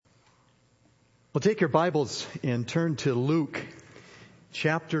Well, take your Bibles and turn to Luke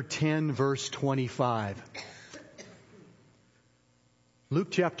chapter 10, verse 25. Luke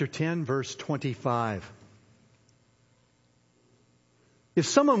chapter 10, verse 25. If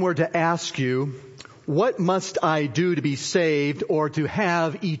someone were to ask you, what must I do to be saved or to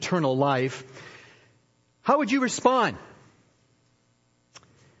have eternal life? How would you respond?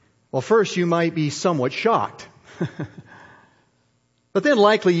 Well, first you might be somewhat shocked. But then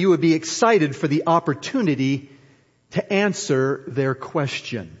likely you would be excited for the opportunity to answer their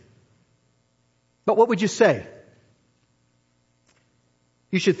question. But what would you say?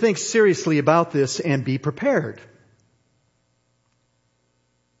 You should think seriously about this and be prepared.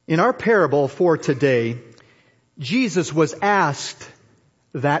 In our parable for today, Jesus was asked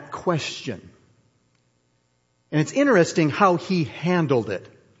that question. And it's interesting how he handled it.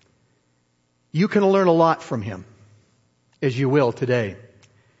 You can learn a lot from him, as you will today.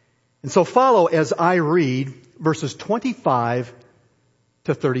 And so follow as I read verses 25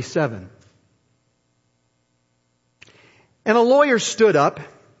 to 37. And a lawyer stood up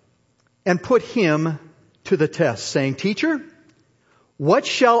and put him to the test, saying, Teacher, what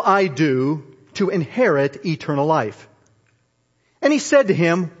shall I do to inherit eternal life? And he said to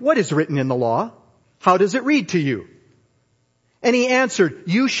him, What is written in the law? How does it read to you? And he answered,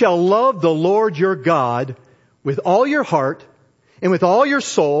 You shall love the Lord your God with all your heart, and with all your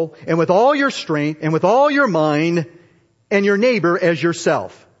soul, and with all your strength, and with all your mind, and your neighbor as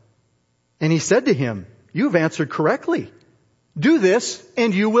yourself. And he said to him, You've answered correctly. Do this,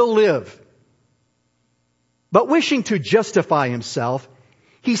 and you will live. But wishing to justify himself,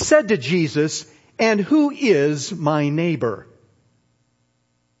 he said to Jesus, And who is my neighbor?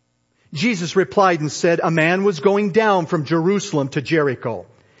 Jesus replied and said, A man was going down from Jerusalem to Jericho,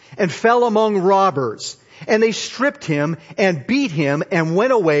 and fell among robbers. And they stripped him and beat him and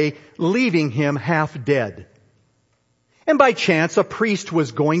went away, leaving him half dead. And by chance a priest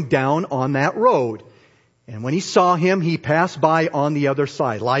was going down on that road. And when he saw him, he passed by on the other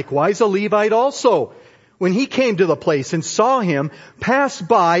side. Likewise a Levite also, when he came to the place and saw him, passed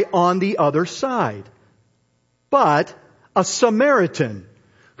by on the other side. But a Samaritan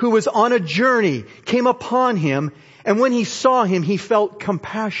who was on a journey came upon him, and when he saw him, he felt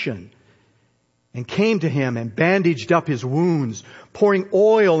compassion, and came to him and bandaged up his wounds, pouring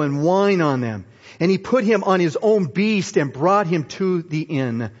oil and wine on them. And he put him on his own beast and brought him to the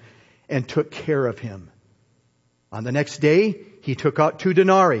inn and took care of him. On the next day, he took out 2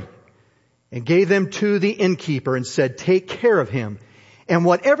 denarii and gave them to the innkeeper and said, Take care of him, and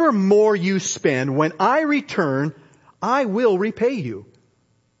whatever more you spend, when I return, I will repay you.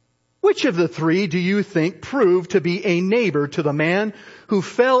 Which of the 3 do you think proved to be a neighbor to the man who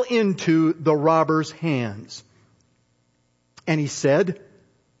fell into the robber's hands? And he said,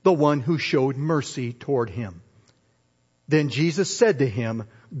 The one who showed mercy toward him. Then Jesus said to him,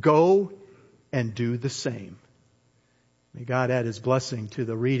 Go and do the same. May God add his blessing to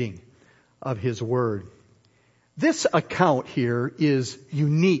the reading of his word. This account here is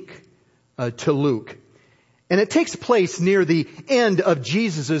unique to Luke. And it takes place near the end of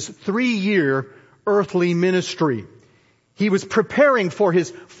Jesus' 3-year earthly ministry. He was preparing for his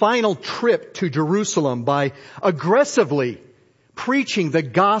final trip to Jerusalem by aggressively preaching the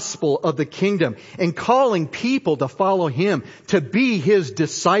gospel of the kingdom and calling people to follow him, to be his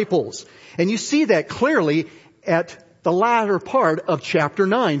disciples. And you see that clearly at the latter part of chapter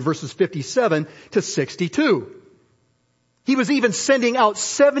 9, verses 57 to 62. He was even sending out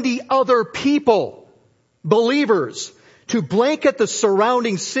 70 other people, believers, to blanket the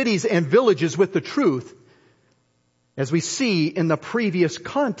surrounding cities and villages with the truth, as we see in the previous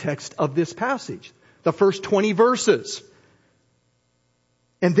context of this passage, the first 20 verses.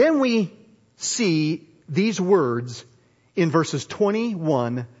 And then we see these words in verses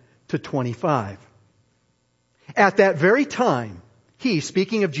 21 to 25. At that very time, he,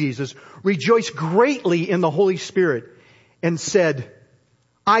 speaking of Jesus, rejoiced greatly in the Holy Spirit and said,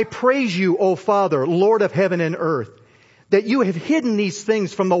 I praise you, O Father, Lord of heaven and earth, that you have hidden these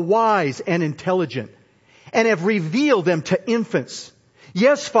things from the wise and intelligent and have revealed them to infants.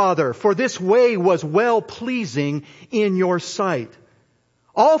 Yes, Father, for this way was well-pleasing in your sight.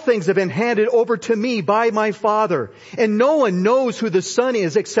 All things have been handed over to me by my Father, and no one knows who the Son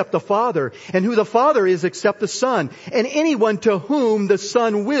is except the Father, and who the Father is except the Son, and anyone to whom the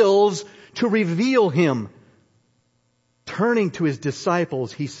Son wills to reveal him. Turning to his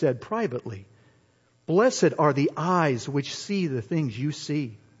disciples, he said privately, Blessed are the eyes which see the things you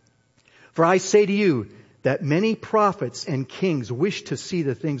see. For I say to you that many prophets and kings wished to see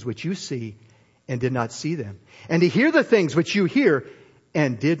the things which you see and did not see them, and to hear the things which you hear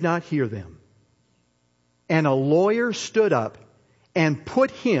and did not hear them. And a lawyer stood up and put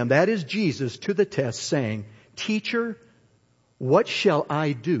him, that is Jesus, to the test, saying, Teacher, what shall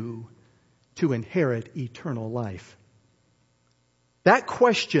I do to inherit eternal life? That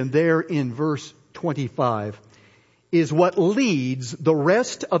question there in verse 25 is what leads the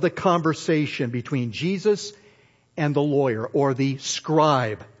rest of the conversation between Jesus and the lawyer, or the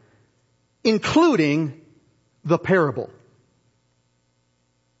scribe, including the parable.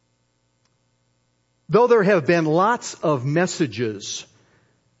 Though there have been lots of messages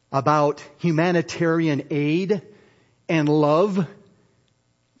about humanitarian aid and love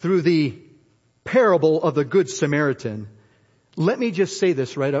through the parable of the Good Samaritan, let me just say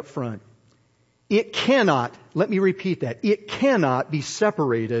this right up front. It cannot, let me repeat that, it cannot be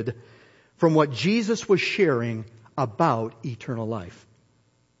separated from what Jesus was sharing about eternal life.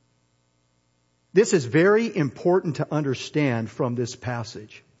 This is very important to understand from this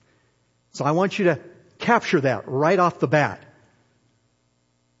passage. So I want you to capture that right off the bat.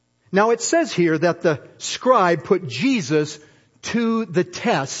 Now it says here that the scribe put Jesus to the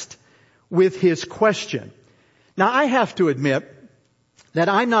test with his question. Now I have to admit that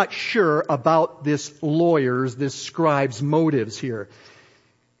I'm not sure about this scribe's motives here.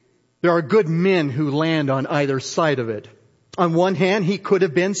 There are good men who land on either side of it. On one hand, he could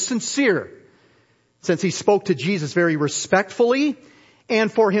have been sincere, since he spoke to Jesus very respectfully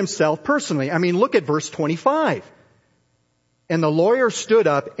and for himself personally. I mean, look at verse 25. And the lawyer stood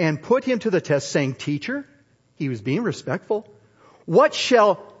up and put him to the test, saying, Teacher, he was being respectful, what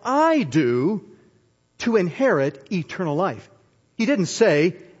shall I do to inherit eternal life? He didn't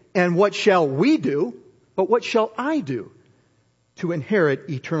say, and what shall we do, but what shall I do to inherit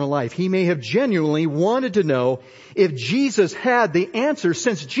eternal life? He may have genuinely wanted to know if Jesus had the answer,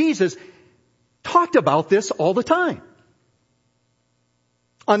 since Jesus talked about this all the time.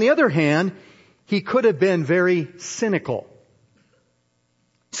 On the other hand, he could have been very cynical,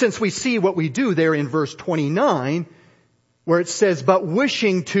 since we see what we do there in verse 29, where it says, but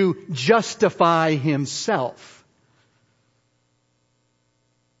wishing to justify himself.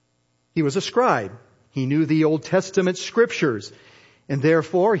 He was a scribe. He knew the Old Testament scriptures, and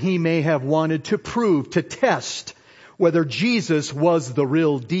therefore he may have wanted to prove, to test whether Jesus was the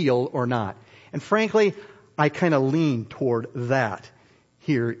real deal or not. And frankly, I kind of lean toward that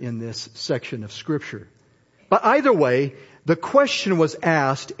here in this section of Scripture. But either way, the question was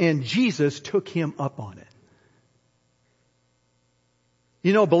asked and Jesus took him up on it.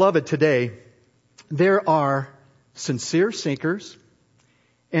 You know, beloved, today, there are sincere seekers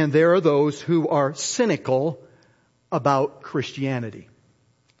and there are those who are cynical about Christianity.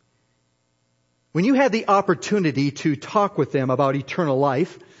 When you have the opportunity to talk with them about eternal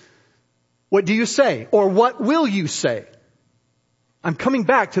life, what do you say? Or what will you say? I'm coming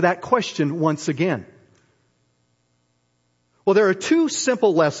back to that question once again. Well, there are two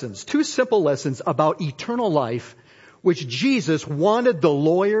simple lessons about eternal life which Jesus wanted the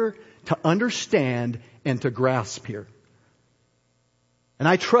lawyer to understand and to grasp here. And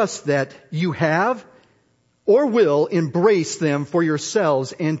I trust that you have or will embrace them for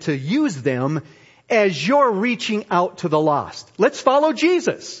yourselves and to use them as you're reaching out to the lost. Let's follow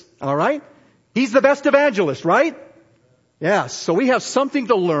Jesus, all right? He's the best evangelist, right? Yes, so we have something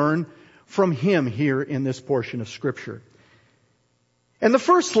to learn from him here in this portion of Scripture. And the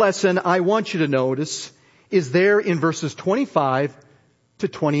first lesson I want you to notice is there in verses 25 to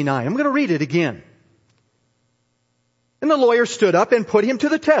 29. I'm going to read it again. And the lawyer stood up and put him to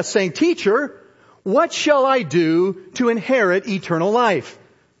the test, saying, Teacher, what shall I do to inherit eternal life?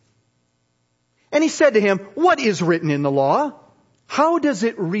 And he said to him, What is written in the law? How does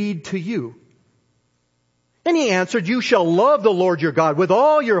it read to you? And he answered, You shall love the Lord your God with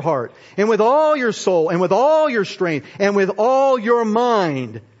all your heart, and with all your soul, and with all your strength, and with all your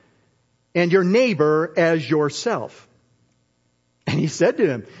mind, and your neighbor as yourself. And he said to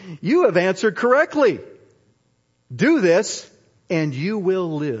him, You have answered correctly. Do this, and you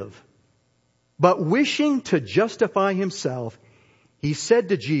will live. But wishing to justify himself, he said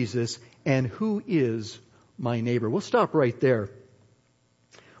to Jesus, And who is my neighbor? We'll stop right there.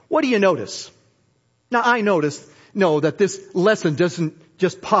 What do you notice? Now I know that this lesson doesn't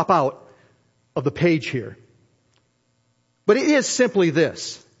just pop out of the page here. But it is simply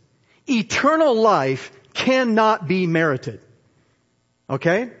this. Eternal life cannot be merited.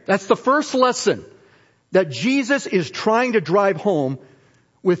 Okay? That's the first lesson that Jesus is trying to drive home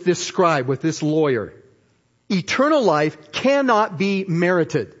with this scribe, with this lawyer. Eternal life cannot be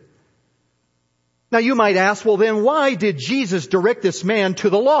merited. Now you might ask, well then why did Jesus direct this man to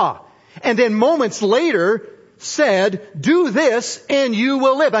the law? And then moments later said, do this and you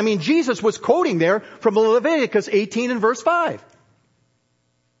will live. I mean, Jesus was quoting there from Leviticus 18 and verse 5.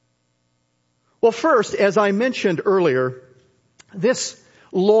 Well, first, as I mentioned earlier, this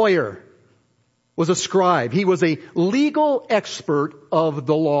lawyer was a scribe. He was a legal expert of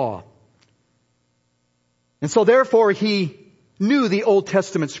the law. And so therefore he knew the Old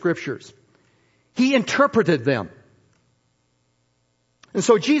Testament scriptures. He interpreted them. And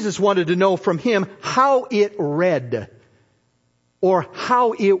so Jesus wanted to know from him how it read or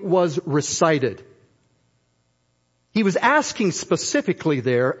how it was recited. He was asking specifically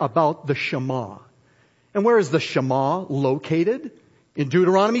there about the Shema. And where is the Shema located? In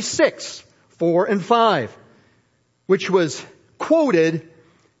Deuteronomy 6, 4 and 5, which was quoted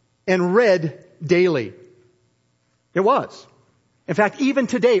and read daily. It was. In fact, even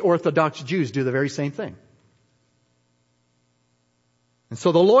today, Orthodox Jews do the very same thing. And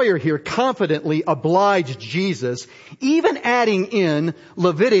so the lawyer here confidently obliged Jesus, even adding in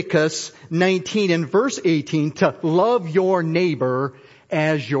Leviticus 19 and verse 18 to love your neighbor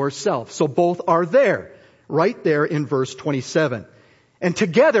as yourself. So both are there, right there in verse 27. And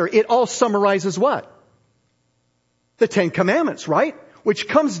together it all summarizes what? The Ten Commandments, right? Which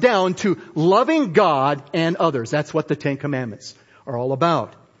comes down to loving God and others. That's what the Ten Commandments are all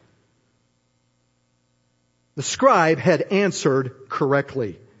about. The scribe had answered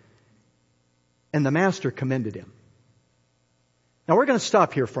correctly, and the master commended him. Now we're going to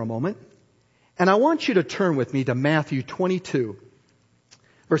stop here for a moment, and I want you to turn with me to Matthew 22,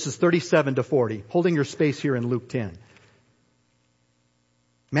 verses 37 to 40, holding your space here in Luke 10.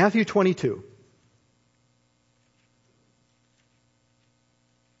 Matthew 22.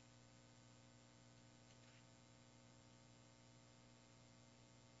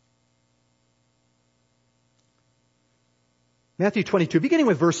 Matthew 22, beginning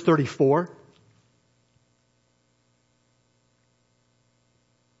with verse 34.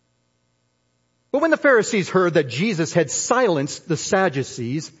 But when the Pharisees heard that Jesus had silenced the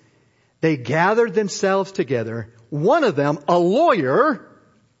Sadducees, they gathered themselves together. One of them, a lawyer,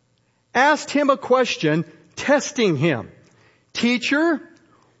 asked him a question, testing him. Teacher,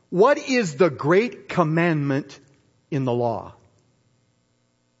 what is the great commandment in the law?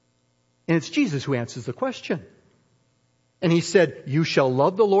 And it's Jesus who answers the question. And he said, you shall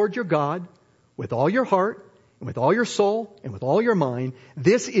love the Lord your God with all your heart, and with all your soul, and with all your mind.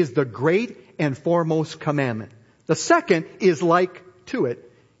 This is the great and foremost commandment. The second is like to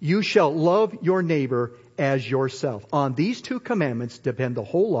it. You shall love your neighbor as yourself. On these two commandments depend the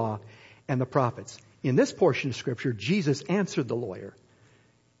whole law and the prophets. In this portion of Scripture, Jesus answered the lawyer.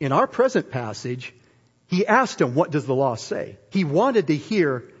 In our present passage, he asked him, what does the law say? He wanted to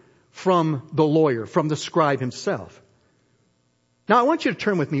hear from the lawyer, from the scribe himself. Now I want you to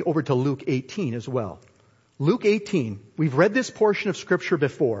turn with me over to Luke 18 as well. Luke 18, we've read this portion of Scripture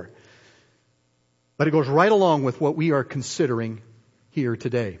before, but it goes right along with what we are considering here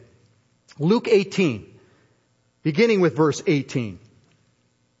today. Luke 18, beginning with verse 18.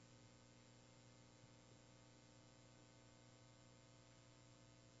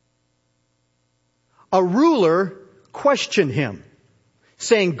 A ruler questioned him,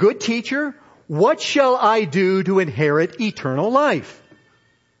 saying, good teacher, what shall I do to inherit eternal life?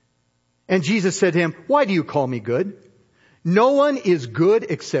 And Jesus said to him, why do you call me good? No one is good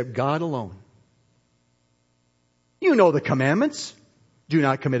except God alone. You know the commandments. Do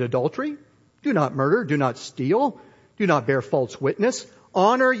not commit adultery. Do not murder. Do not steal. Do not bear false witness.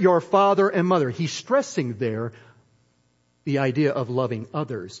 Honor your father and mother. He's stressing there the idea of loving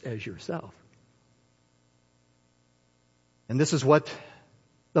others as yourself. And this is what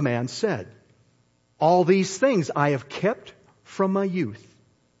the man said. All these things I have kept from my youth.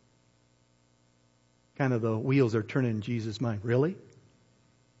 Kind of the wheels are turning in Jesus' mind. Really?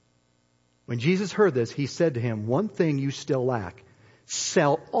 When Jesus heard this, he said to him, one thing you still lack.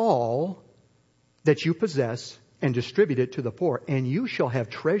 Sell all that you possess and distribute it to the poor, and you shall have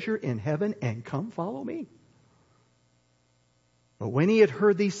treasure in heaven, and come follow me. But when he had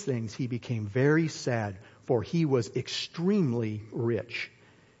heard these things, he became very sad, for he was extremely rich.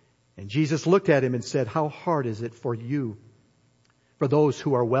 And Jesus looked at him and said, how hard is it for you, for those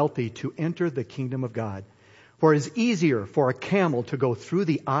who are wealthy, to enter the kingdom of God? For it is easier for a camel to go through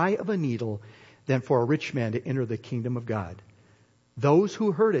the eye of a needle than for a rich man to enter the kingdom of God. Those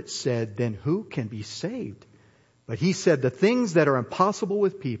who heard it said, then who can be saved? But he said, the things that are impossible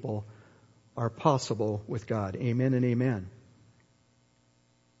with people are possible with God. Amen and amen.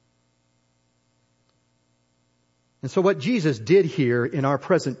 And so what Jesus did here in our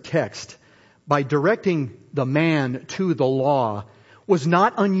present text, by directing the man to the law, was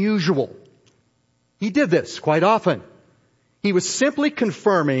not unusual. He did this quite often. He was simply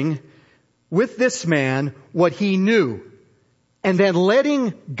confirming with this man what he knew, and then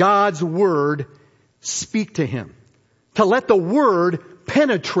letting God's Word speak to him, to let the Word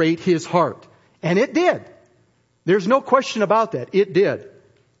penetrate his heart. And it did. There's no question about that. It did.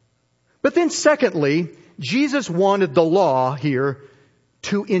 But then secondly, Jesus wanted the law here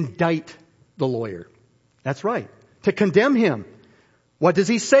to indict the lawyer. That's right. To condemn him. What does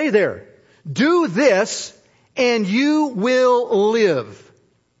he say there? Do this and you will live.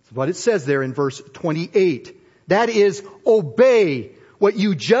 That's what it says there in verse 28. That is, obey what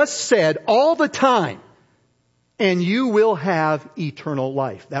you just said all the time and you will have eternal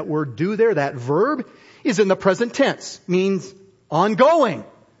life. That word do there, that verb, is in the present tense. Means ongoing.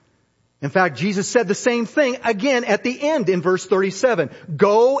 In fact, Jesus said the same thing again at the end in verse 37.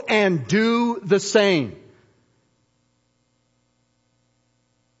 Go and do the same.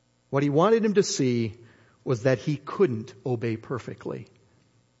 What he wanted him to see was that he couldn't obey perfectly.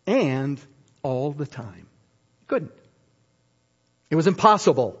 And all the time. He couldn't. It was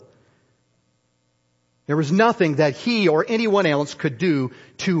impossible. There was nothing that he or anyone else could do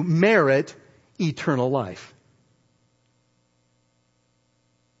to merit eternal life.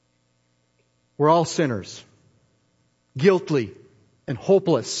 We're all sinners, guilty and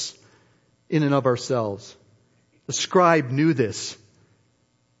hopeless in and of ourselves. The scribe knew this,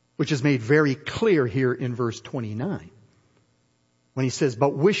 which is made very clear here in verse 29. When he says,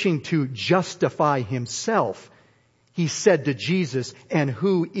 but wishing to justify himself, he said to Jesus, and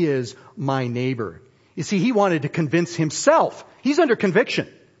who is my neighbor? You see, he wanted to convince himself. He's under conviction.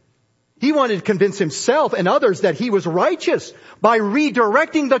 He wanted to convince himself and others that he was righteous by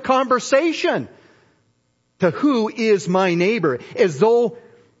redirecting the conversation to who is my neighbor, as though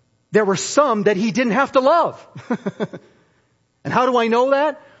there were some that he didn't have to love. And how do I know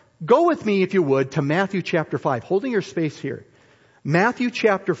that? Go with me, if you would, to Matthew chapter 5, holding your space here. Matthew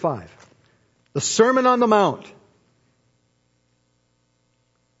chapter 5, the Sermon on the Mount.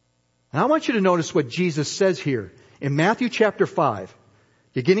 And I want you to notice what Jesus says here in Matthew chapter 5.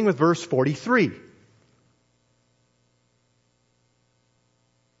 Beginning with verse 43.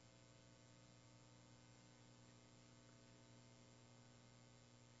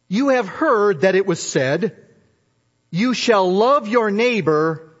 You have heard that it was said, you shall love your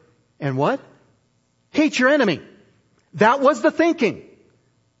neighbor and what? Hate your enemy. That was the thinking.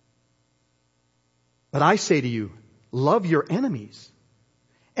 But I say to you, love your enemies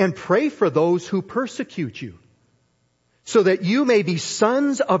and pray for those who persecute you, so that you may be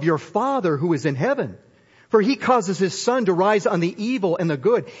sons of your Father who is in heaven. For he causes his sun to rise on the evil and the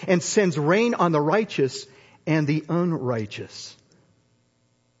good, and sends rain on the righteous and the unrighteous.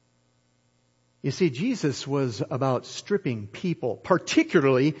 You see, Jesus was about stripping people,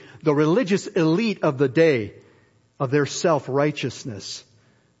 particularly the religious elite of the day, of their self-righteousness.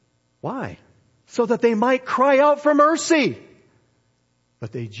 Why? So that they might cry out for mercy.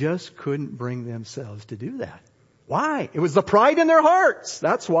 But they just couldn't bring themselves to do that. Why? It was the pride in their hearts.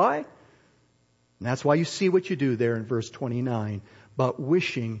 That's why. And that's why you see what you do there in verse 29. But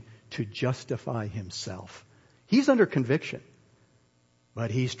wishing to justify himself. He's under conviction.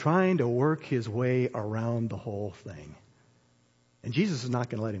 But he's trying to work his way around the whole thing. And Jesus is not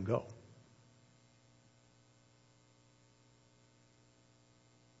going to let him go.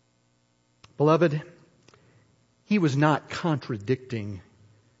 Beloved, he was not contradicting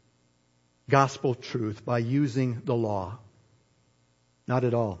gospel truth by using the law. Not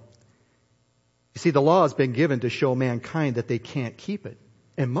at all. You see, the law has been given to show mankind that they can't keep it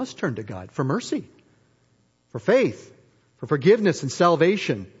and must turn to God for mercy, for faith, for forgiveness and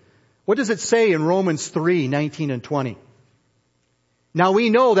salvation. What does it say in Romans 3:19 and 20? Now we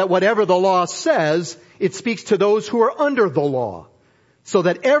know that whatever the law says, it speaks to those who are under the law, so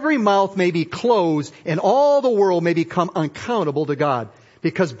that every mouth may be closed and all the world may become unaccountable to God.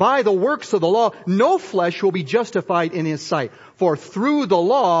 Because by the works of the law, no flesh will be justified in his sight. For through the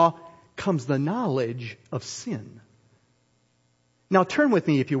law comes the knowledge of sin. Now turn with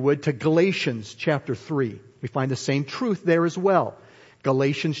me, if you would, to Galatians chapter 3. We find the same truth there as well.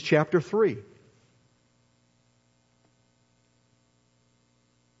 Galatians chapter 3.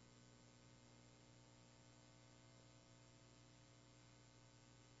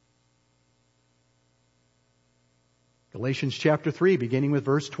 Galatians chapter 3, beginning with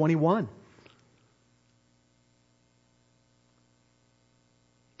verse 21.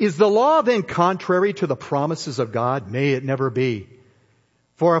 Is the law then contrary to the promises of God? May it never be.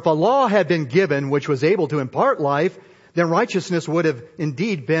 For if a law had been given which was able to impart life, then righteousness would have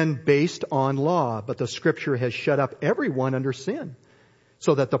indeed been based on law. But the Scripture has shut up everyone under sin,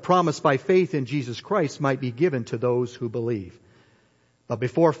 so that the promise by faith in Jesus Christ might be given to those who believe. But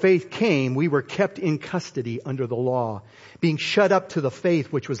before faith came, we were kept in custody under the law, being shut up to the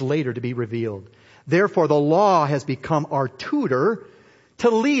faith which was later to be revealed. Therefore, the law has become our tutor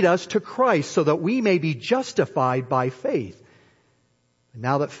to lead us to Christ so that we may be justified by faith. And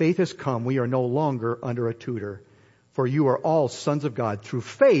now that faith has come, we are no longer under a tutor, for you are all sons of God through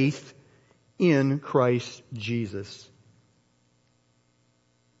faith in Christ Jesus.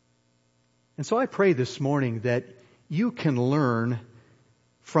 And so I pray this morning that you can learn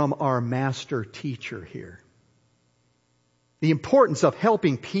from our master teacher here the importance of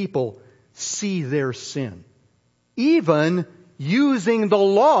helping people see their sin, even using the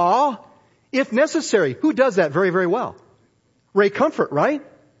law if necessary. Who does that very, very well? Ray Comfort, right?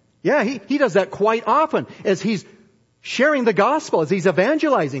 Yeah, he does that quite often as he's sharing the gospel, as he's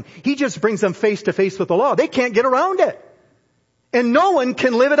evangelizing. He just brings them face to face with the law. They can't get around it. And no one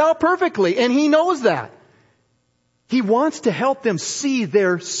can live it out perfectly, and he knows that. He wants to help them see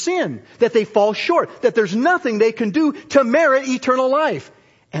their sin, that they fall short, that there's nothing they can do to merit eternal life.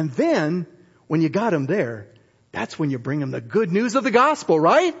 And then, when you got them there, that's when you bring them the good news of the gospel,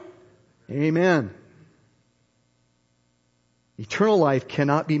 right? Amen. Eternal life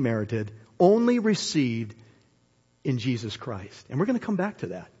cannot be merited, only received in Jesus Christ. And we're going to come back to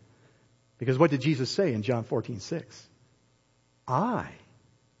that. Because what did Jesus say in John 14:6? I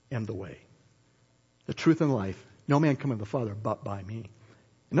am the way, the truth, and life. No man cometh to the Father but by me.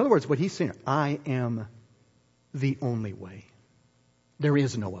 In other words, what he's saying, I am the only way. There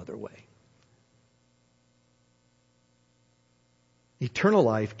is no other way. Eternal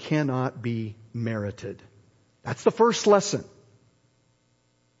life cannot be merited. That's the first lesson.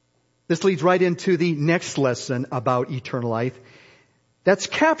 This leads right into the next lesson about eternal life. That's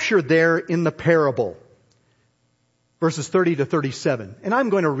captured there in the parable. Verses 30 to 37. And I'm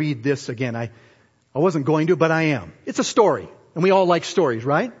going to read this again. I wasn't going to, but I am. It's a story. And we all like stories,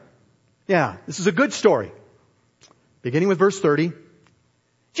 right? Yeah, this is a good story. Beginning with verse 30.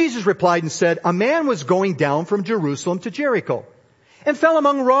 Jesus replied and said, a man was going down from Jerusalem to Jericho and fell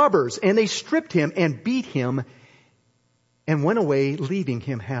among robbers, and they stripped him and beat him and went away, leaving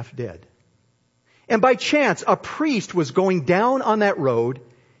him half dead. And by chance, a priest was going down on that road,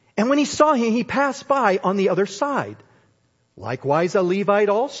 and when he saw him, he passed by on the other side. Likewise, a Levite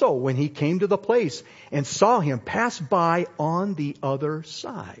also, when he came to the place and saw him, passed by on the other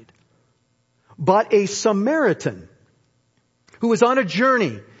side. But a Samaritan, who was on a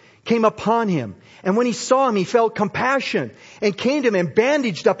journey, came upon him. And when he saw him, he felt compassion and came to him and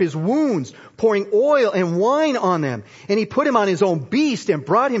bandaged up his wounds, pouring oil and wine on them. And he put him on his own beast and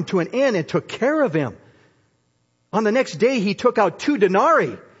brought him to an inn and took care of him. On the next day, he took out 2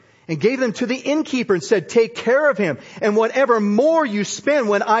 denarii and gave them to the innkeeper and said, take care of him. And whatever more you spend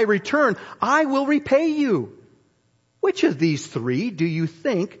when I return, I will repay you. Which of these 3 do you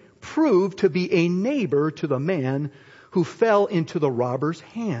think proved to be a neighbor to the man who fell into the robber's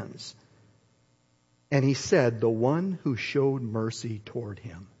hands? And he said, the one who showed mercy toward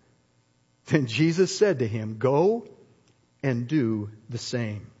him. Then Jesus said to him, go and do the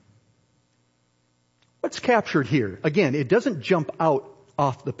same. What's captured here? Again, it doesn't jump out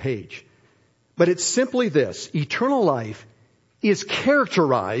off the page, but it's simply this. Eternal life is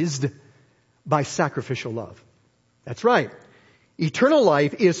characterized by sacrificial love. That's right. Eternal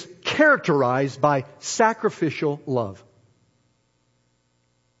life is characterized by sacrificial love.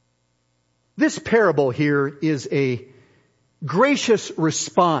 This parable here is a gracious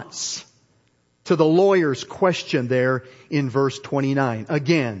response to the lawyer's question there in verse 29.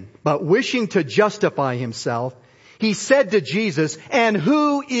 Again, but wishing to justify himself, he said to Jesus, and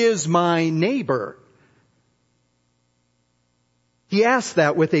who is my neighbor? He asked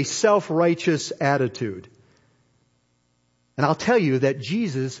that with a self-righteous attitude. And I'll tell you that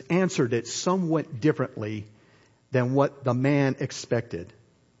Jesus answered it somewhat differently than what the man expected.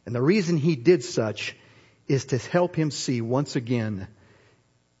 And the reason he did such is to help him see once again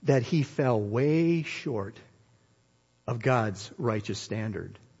that he fell way short of God's righteous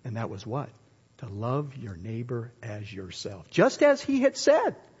standard. And that was what? To love your neighbor as yourself. Just as he had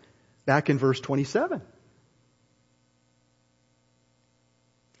said back in verse 27.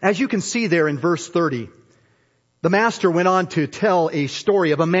 As you can see there in verse 30, the master went on to tell a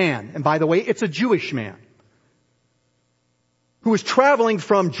story of a man. And by the way, it's a Jewish man who was traveling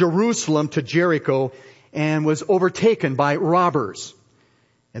from Jerusalem to Jericho and was overtaken by robbers.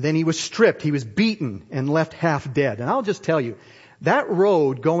 And then he was stripped, he was beaten, and left half dead. And I'll just tell you, that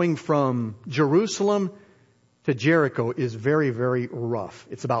road going from Jerusalem to Jericho is very, very rough.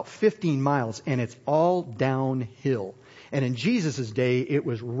 It's about 15 miles and it's all downhill. And in Jesus' day, it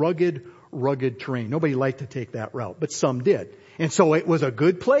was rugged terrain. Nobody liked to take that route, but some did. And so it was a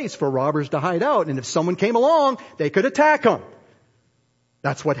good place for robbers to hide out. And if someone came along, they could attack them.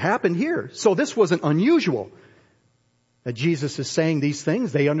 That's what happened here. So this wasn't unusual. That Jesus is saying these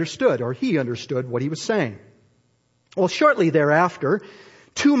things, they understood, or he understood what he was saying. Well, shortly thereafter,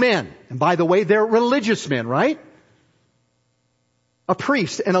 two men, and by the way, they're religious men, right? A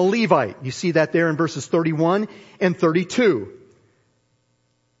priest and a Levite. You see that there in verses 31 and 32.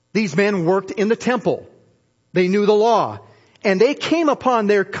 These men worked in the temple. They knew the law. And they came upon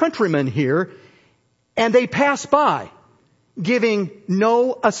their countrymen here, and they passed by, giving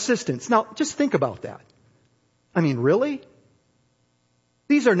no assistance. Now, just think about that. I mean, really?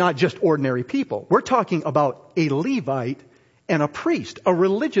 These are not just ordinary people. We're talking about a Levite and a priest, a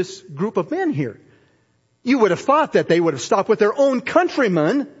religious group of men here. You would have thought that they would have stopped with their own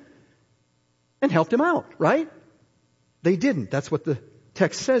countrymen and helped him out, right? They didn't. That's what the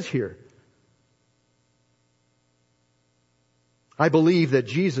text says here. I believe that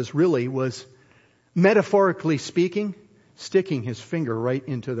Jesus really was, metaphorically speaking, sticking his finger right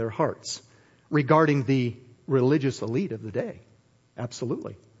into their hearts regarding the religious elite of the day.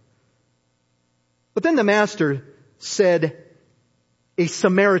 Absolutely. But then the master said a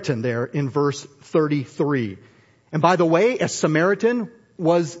Samaritan there in verse 33. And by the way, a Samaritan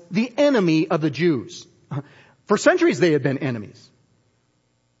was the enemy of the Jews. For centuries they had been enemies.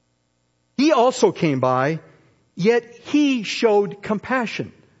 He also came by, yet he showed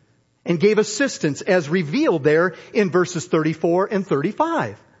compassion and gave assistance as revealed there in verses 34 and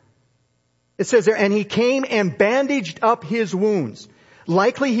 35. It says there, and he came and bandaged up his wounds.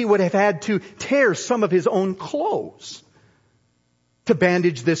 Likely he would have had to tear some of his own clothes to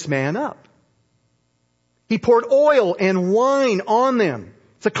bandage this man up. He poured oil and wine on them.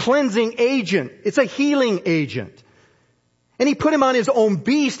 It's a cleansing agent. It's a healing agent. And he put him on his own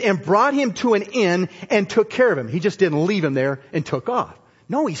beast and brought him to an inn and took care of him. He just didn't leave him there and took off.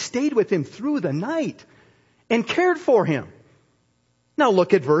 No, he stayed with him through the night and cared for him. Now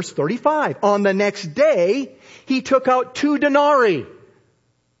look at verse 35. On the next day, he took out 2 denarii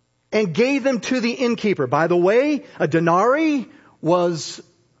and gave them to the innkeeper. By the way, a denarii was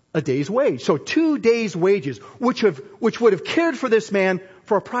a day's wage. So 2 days' wages, which would have cared for this man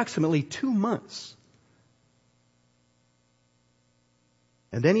for approximately 2 months.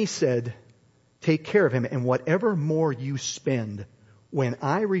 And then he said, take care of him, and whatever more you spend, when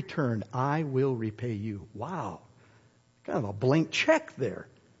I return, I will repay you. Wow. Kind of a blank check there.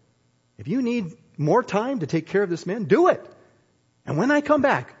 If you need more time to take care of this man, do it. And when I come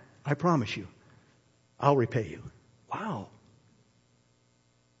back, I promise you, I'll repay you. Wow.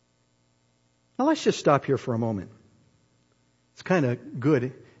 Now let's just stop here for a moment. It's kind of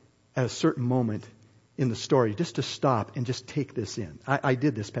good at a certain moment in the story just to stop and just take this in. I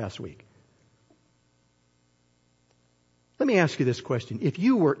did this past week. Let me ask you this question. If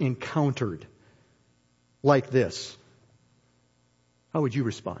you were encountered like this, how would you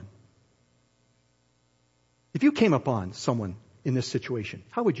respond? If you came upon someone in this situation,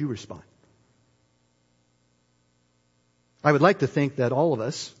 how would you respond? I would like to think that all of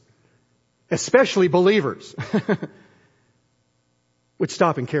us, especially believers, would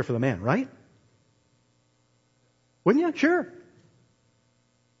stop and care for the man, right? Wouldn't you? Sure.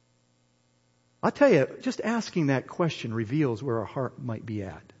 I'll tell you, just asking that question reveals where our heart might be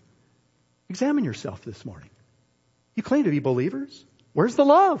at. Examine yourself this morning. You claim to be believers. Where's the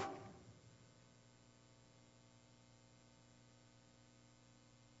love?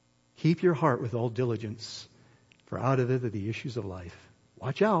 Keep your heart with all diligence, for out of it are the issues of life.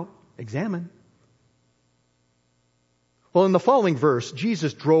 Watch out. Examine. Well, in the following verse,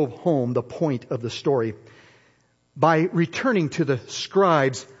 Jesus drove home the point of the story by returning to the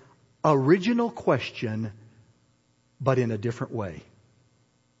scribe's original question, but in a different way.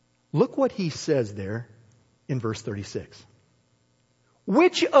 Look what he says there in verse 36.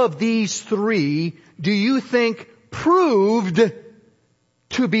 Which of these 3 do you think proved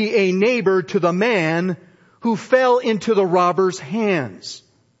to be a neighbor to the man who fell into the robber's hands?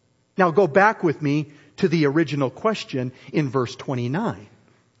 Now go back with me to the original question in verse 29.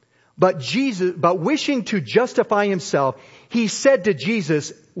 But wishing to justify himself, he said to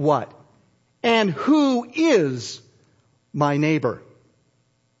Jesus, what? And who is my neighbor?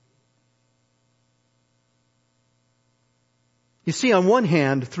 You see, on one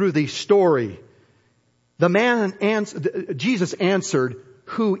hand, through the story, Jesus answered,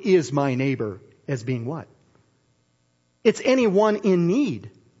 who is my neighbor, as being what? It's anyone in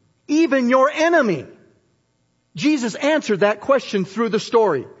need, even your enemy. Jesus answered that question through the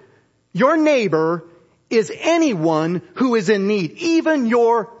story. Your neighbor is anyone who is in need, even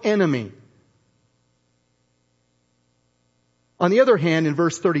your enemy. On the other hand, in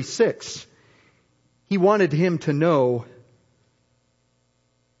verse 36, he wanted him to know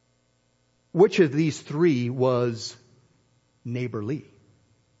which of these three was neighborly.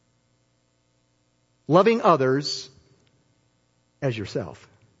 Loving others as yourself.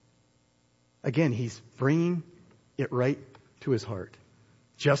 Again, he's bringing it right to his heart,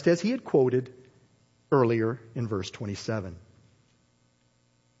 just as he had quoted earlier in verse 27.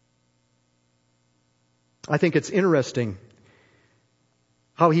 I think it's interesting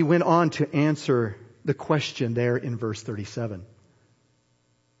how he went on to answer the question there in verse 37.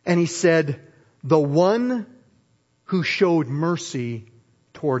 And he said, the one who showed mercy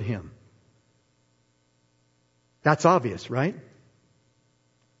toward him. That's obvious, right?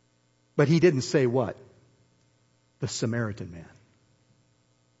 But he didn't say what? The Samaritan man.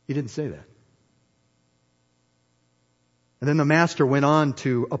 He didn't say that. And then the master went on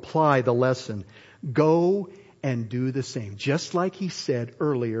to apply the lesson. Go and do the same. Just like he said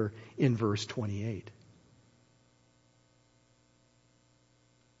earlier in verse 28.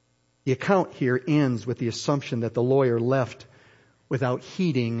 The account here ends with the assumption that the lawyer left without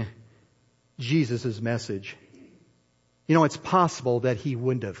heeding Jesus' message. You know, it's possible that he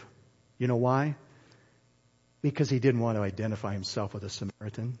wouldn't have. You know why? Because he didn't want to identify himself with a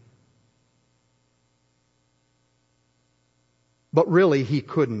Samaritan. But really, he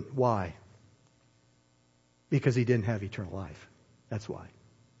couldn't. Why? Because he didn't have eternal life. That's why.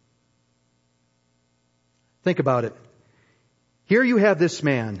 Think about it. Here you have this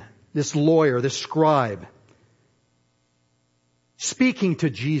man, this lawyer, this scribe, speaking to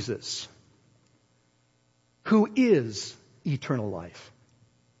Jesus, who is eternal life,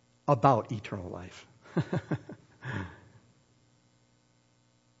 about eternal life.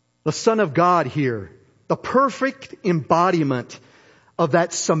 The Son of God here, the perfect embodiment of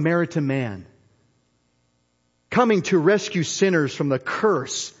that Samaritan man, coming to rescue sinners from the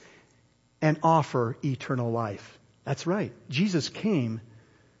curse and offer eternal life. That's right. Jesus came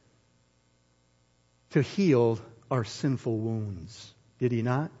to heal our sinful wounds. Did he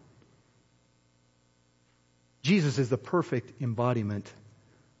not? Jesus is the perfect embodiment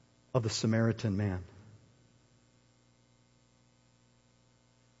of the Samaritan man.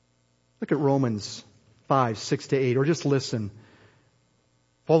 Look at Romans 5, 6-8, or just listen.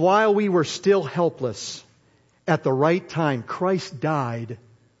 For while we were still helpless, at the right time, Christ died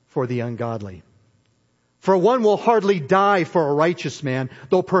for the ungodly. For one will hardly die for a righteous man,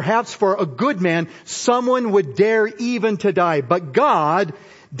 though perhaps for a good man, someone would dare even to die. But God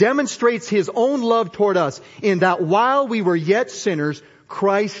demonstrates His own love toward us in that while we were yet sinners,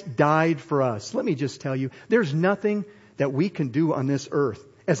 Christ died for us. Let me just tell you, there's nothing that we can do on this earth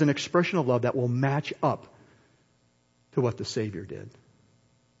as an expression of love that will match up to what the Savior did.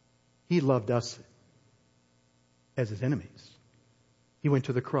 He loved us as His enemies. He went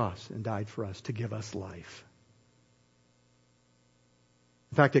to the cross and died for us to give us life.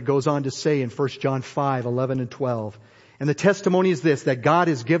 In fact, it goes on to say in 1 John 5, 11 and 12, and the testimony is this, that God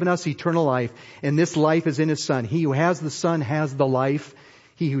has given us eternal life, and this life is in His Son. He who has the Son has the life.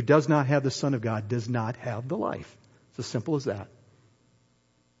 He who does not have the Son of God does not have the life. It's as simple as that.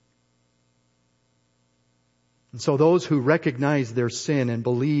 And so those who recognize their sin and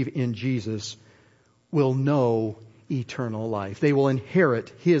believe in Jesus will know eternal life. They will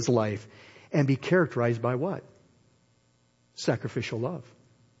inherit His life and be characterized by what? Sacrificial love.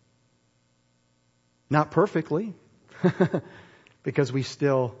 Not perfectly, because we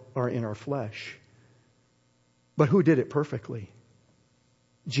still are in our flesh. But who did it perfectly?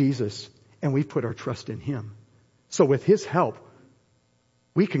 Jesus. And we put our trust in Him. So with His help,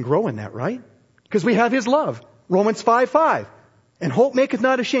 we can grow in that, right? Because we have His love. Romans 5:5. And hope maketh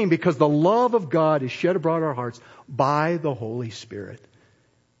not ashamed, because the love of God is shed abroad our hearts by the Holy Spirit.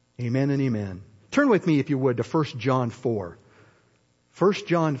 Amen and amen. Turn with me, if you would, to 1 John 4. 1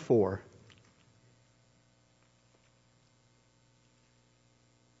 John 4.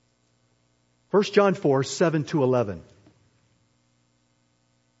 1 John 4, 7-11.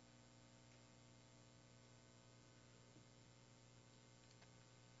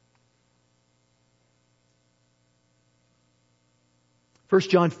 First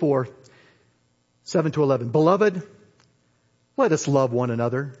John 4, 7-11. Beloved, let us love one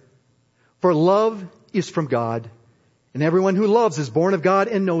another. For love is from God, and everyone who loves is born of God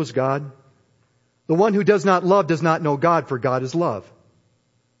and knows God. The one who does not love does not know God, for God is love.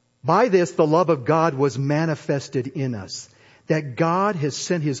 By this the love of God was manifested in us, that God has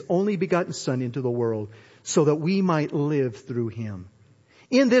sent His only begotten Son into the world so that we might live through Him.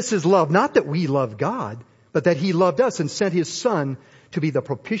 In this is love, not that we love God, but that He loved us and sent His Son to be the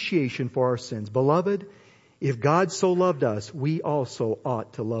propitiation for our sins. Beloved, if God so loved us, we also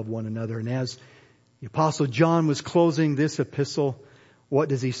ought to love one another. And as the Apostle John was closing this epistle, what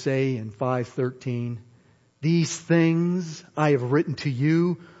does he say in 5:13? These things I have written to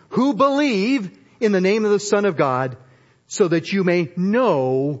you who believe in the name of the Son of God, so that you may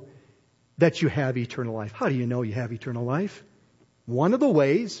know that you have eternal life. How do you know you have eternal life? One of the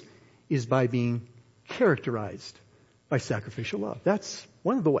ways is by being characterized by sacrificial love. That's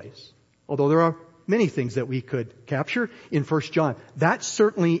one of the ways. Although there are many things that we could capture in 1 John. That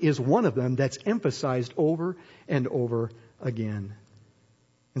certainly is one of them that's emphasized over and over again.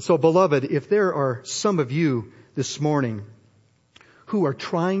 And so, beloved, if there are some of you this morning who are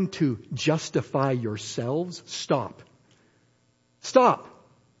trying to justify yourselves, stop. Stop.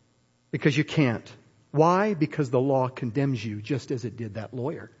 Because you can't. Why? Because the law condemns you, just as it did that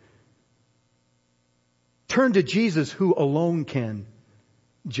lawyer. Turn to Jesus, who alone can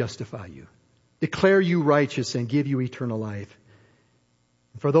justify you, declare you righteous, and give you eternal life.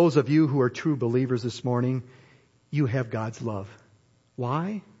 For those of you who are true believers this morning, you have God's love.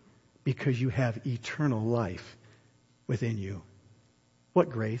 Why? Because you have eternal life within you. What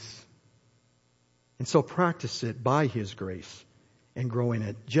grace! And so practice it by His grace and grow in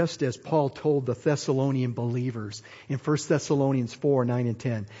it, just as Paul told the Thessalonian believers in 1 Thessalonians 4:9 and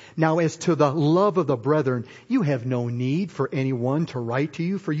 10. Now as to the love of the brethren, you have no need for anyone to write to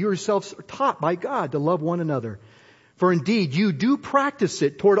you, for you yourselves are taught by God to love one another. For indeed you do practice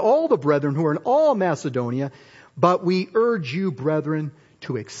it toward all the brethren who are in all Macedonia, but we urge you, brethren,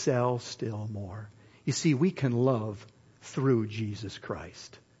 to excel still more. You see, we can love through Jesus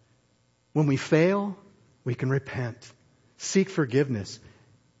Christ. When we fail, we can repent, seek forgiveness,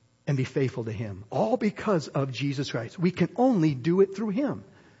 and be faithful to Him. All because of Jesus Christ. We can only do it through Him.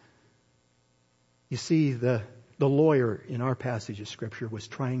 You see, the lawyer in our passage of Scripture was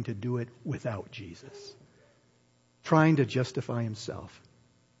trying to do it without Jesus. Trying to justify himself.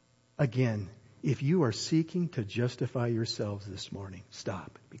 Again, if you are seeking to justify yourselves this morning,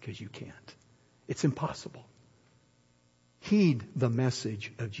 stop, because you can't. It's impossible. Heed the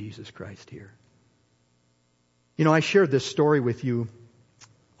message of Jesus Christ here. You know, I shared this story with you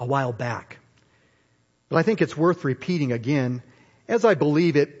a while back, but I think it's worth repeating again, as I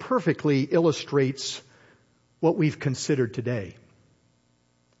believe it perfectly illustrates what we've considered today.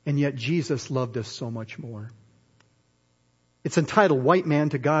 And yet Jesus loved us so much more. It's entitled White Man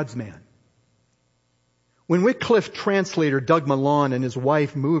to God's Man. When Wycliffe translator Doug Milan and his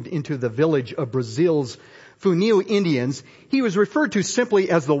wife moved into the village of Brazil's Funil Indians, he was referred to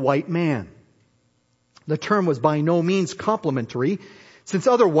simply as the white man. The term was by no means complimentary, since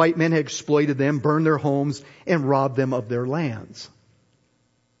other white men had exploited them, burned their homes, and robbed them of their lands.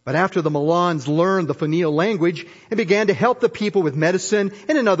 But after the Milans learned the Funil language and began to help the people with medicine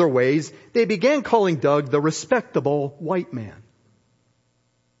and in other ways, they began calling Doug the respectable white man.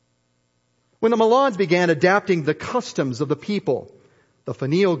 When the Milans began adapting the customs of the people, the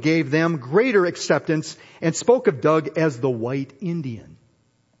Funil gave them greater acceptance and spoke of Doug as the white Indian.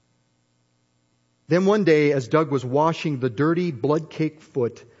 Then one day, as Doug was washing the dirty, blood-caked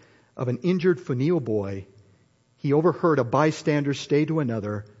foot of an injured Funil boy, he overheard a bystander say to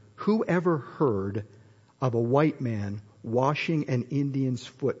another, "Who ever heard of a white man washing an Indian's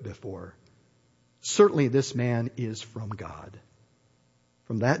foot before? Certainly this man is from God."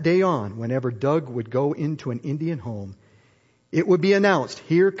 From that day on, whenever Doug would go into an Indian home, it would be announced,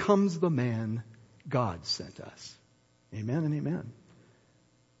 "Here comes the man God sent us." Amen and amen.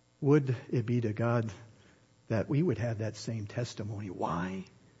 Would it be to God that we would have that same testimony? Why?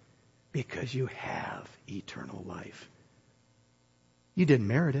 Because you have eternal life. You didn't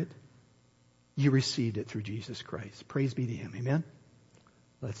merit it. You received it through Jesus Christ. Praise be to Him. Amen?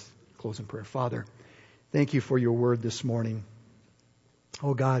 Let's close in prayer. Father, thank you for your word this morning.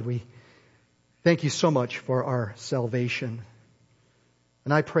 Oh God, we thank you so much for our salvation.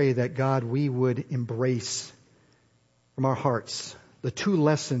 And I pray that, God, we would embrace from our hearts the two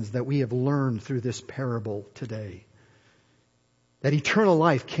lessons that we have learned through this parable today. That eternal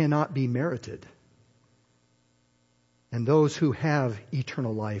life cannot be merited. And those who have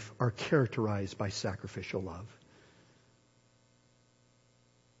eternal life are characterized by sacrificial love.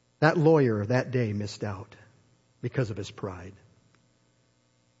 That lawyer that day missed out because of his pride.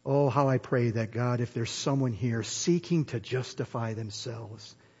 Oh, how I pray that, God, if there's someone here seeking to justify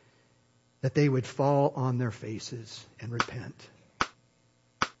themselves, that they would fall on their faces and repent.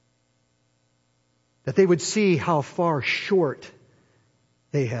 that they would see how far short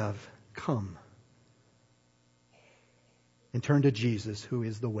they have come, and turn to Jesus, who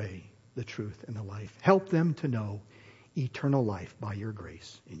is the way, the truth, and the life. Help them to know eternal life by your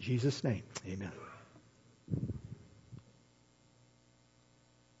grace. In Jesus' name, amen.